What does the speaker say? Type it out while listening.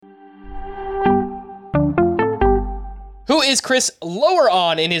is Chris lower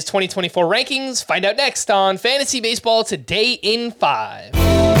on in his 2024 rankings? Find out next on Fantasy Baseball Today in 5.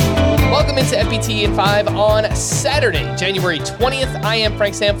 Welcome into FBT in 5 on Saturday, January 20th. I am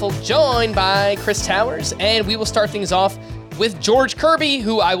Frank Sample, joined by Chris Towers, and we will start things off with George Kirby,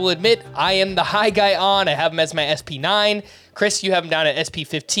 who I will admit I am the high guy on. I have him as my SP9. Chris, you have him down at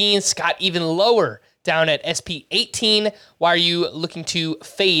SP15. Scott even lower, down at SP18. Why are you looking to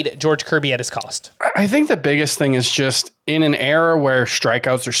fade George Kirby at his cost? I think the biggest thing is just in an era where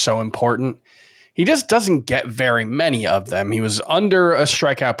strikeouts are so important, he just doesn't get very many of them. He was under a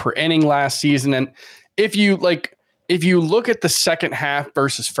strikeout per inning last season. And if you look at the second half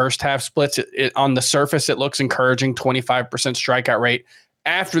versus first half splits, it on the surface, it looks encouraging. 25% strikeout rate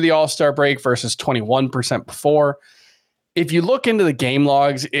after the All-Star break versus 21% before. If you look into the game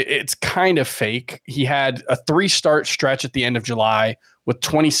logs, it's kind of fake. He had a 3-start stretch at the end of July with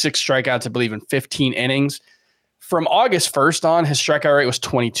 26 strikeouts, I believe, in 15 innings. From August 1st on, his strikeout rate was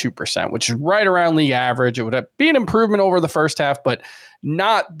 22%, which is right around league average. It would be an improvement over the first half, but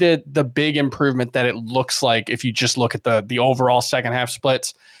not the big improvement that it looks like if you just look at the overall second half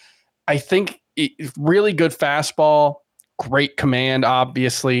splits. I think really good fastball, great command,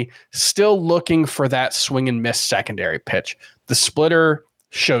 obviously. Still looking for that swing and miss secondary pitch. The splitter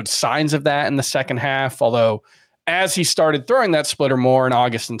showed signs of that in the second half, although as he started throwing that splitter more in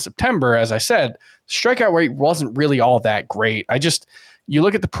August and September, as I said, strikeout rate wasn't really all that great. You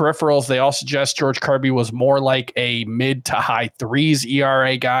look at the peripherals, they all suggest George Kirby was more like a mid to high 3s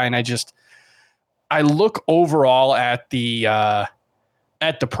ERA guy. And I look overall at the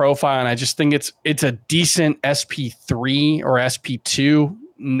profile, and I just think it's a decent SP3 or SP2,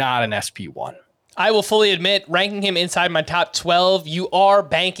 not an SP1. I will fully admit, ranking him inside my top 12, you are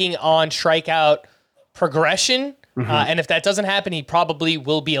banking on strikeout progression. And if that doesn't happen, he probably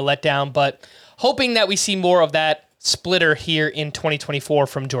will be a letdown, but hoping that we see more of that splitter here in 2024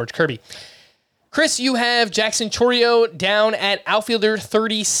 from George Kirby. Chris, you have Jackson Chourio down at outfielder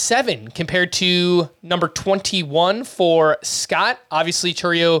 37 compared to number 21 for Scott. Obviously,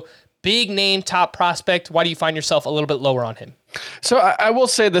 Chourio, big name, top prospect. Why do you find yourself a little bit lower on him? So I will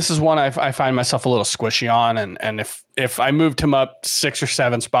say this is one I find myself a little squishy on, and if I moved him up 6 or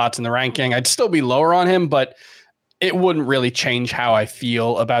 7 spots in the ranking, I'd still be lower on him, but it wouldn't really change how I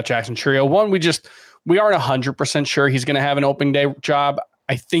feel about Jackson Chourio. One, we aren't 100% sure he's going to have an opening day job.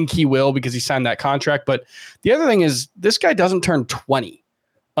 I think he will because he signed that contract. But the other thing is this guy doesn't turn 20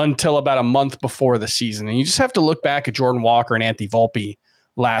 until about a month before the season. And you just have to look back at Jordan Walker and Anthony Volpe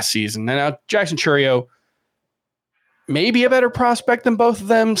last season. And now Jackson Chourio may be a better prospect than both of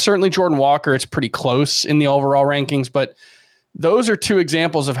them. Certainly Jordan Walker, it's pretty close in the overall rankings. But those are two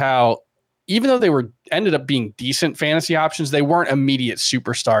examples of how, even though they ended up being decent fantasy options, they weren't immediate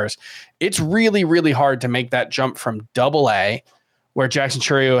superstars. It's really, really hard to make that jump from AA, where Jackson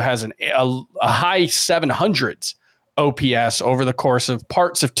Chourio has a high 700s OPS over the course of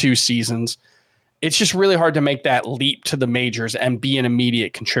parts of 2 seasons. It's just really hard to make that leap to the majors and be an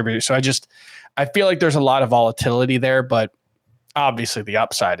immediate contributor. So I feel like there's a lot of volatility there, but obviously the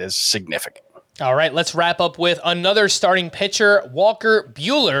upside is significant. All right, let's wrap up with another starting pitcher, Walker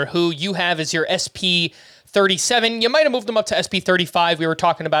Buehler, who you have as your SP37. You might have moved him up to SP35. We were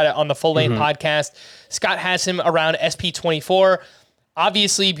talking about it on the Full Lane podcast. Scott has him around SP24.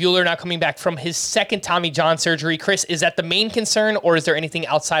 Obviously, Buehler now coming back from his second Tommy John surgery. Chris, is that the main concern, or is there anything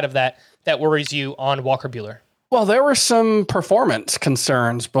outside of that worries you on Walker Buehler? Well, there were some performance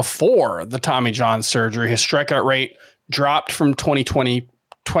concerns before the Tommy John surgery. His strikeout rate dropped from 2020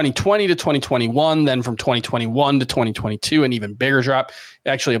 to 2021, then from 2021 to 2022, an even bigger drop,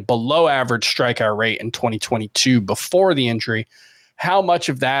 actually a below average strikeout rate in 2022 before the injury. How much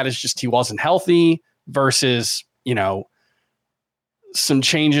of that is just he wasn't healthy versus, some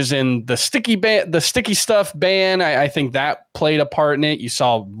changes in the sticky stuff ban? I think that played a part in it. You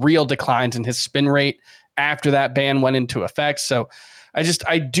saw real declines in his spin rate after that ban went into effect. So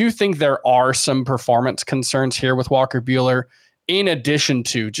I do think there are some performance concerns here with Walker Buehler, in addition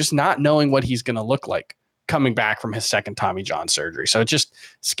to just not knowing what he's going to look like coming back from his second Tommy John surgery. So it just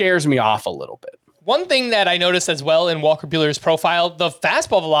scares me off a little bit. One thing that I noticed as well in Walker Buehler's profile, the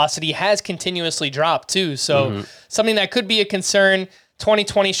fastball velocity has continuously dropped too. So something that could be a concern.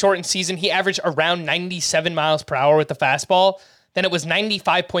 2020 shortened season, he averaged around 97 miles per hour with the fastball. Then it was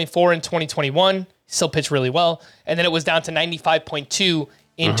 95.4 in 2021. Still pitched really well. And then it was down to 95.2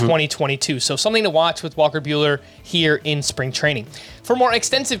 in 2022. So something to watch with Walker Buehler here in spring training. For more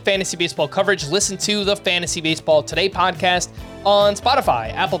extensive fantasy baseball coverage, listen to the Fantasy Baseball Today podcast on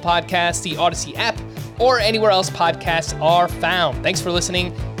Spotify, Apple Podcasts, the Odyssey app, or anywhere else podcasts are found. Thanks for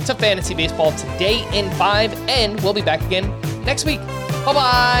listening to Fantasy Baseball Today in 5, and we'll be back again next week.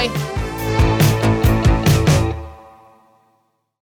 Bye-bye.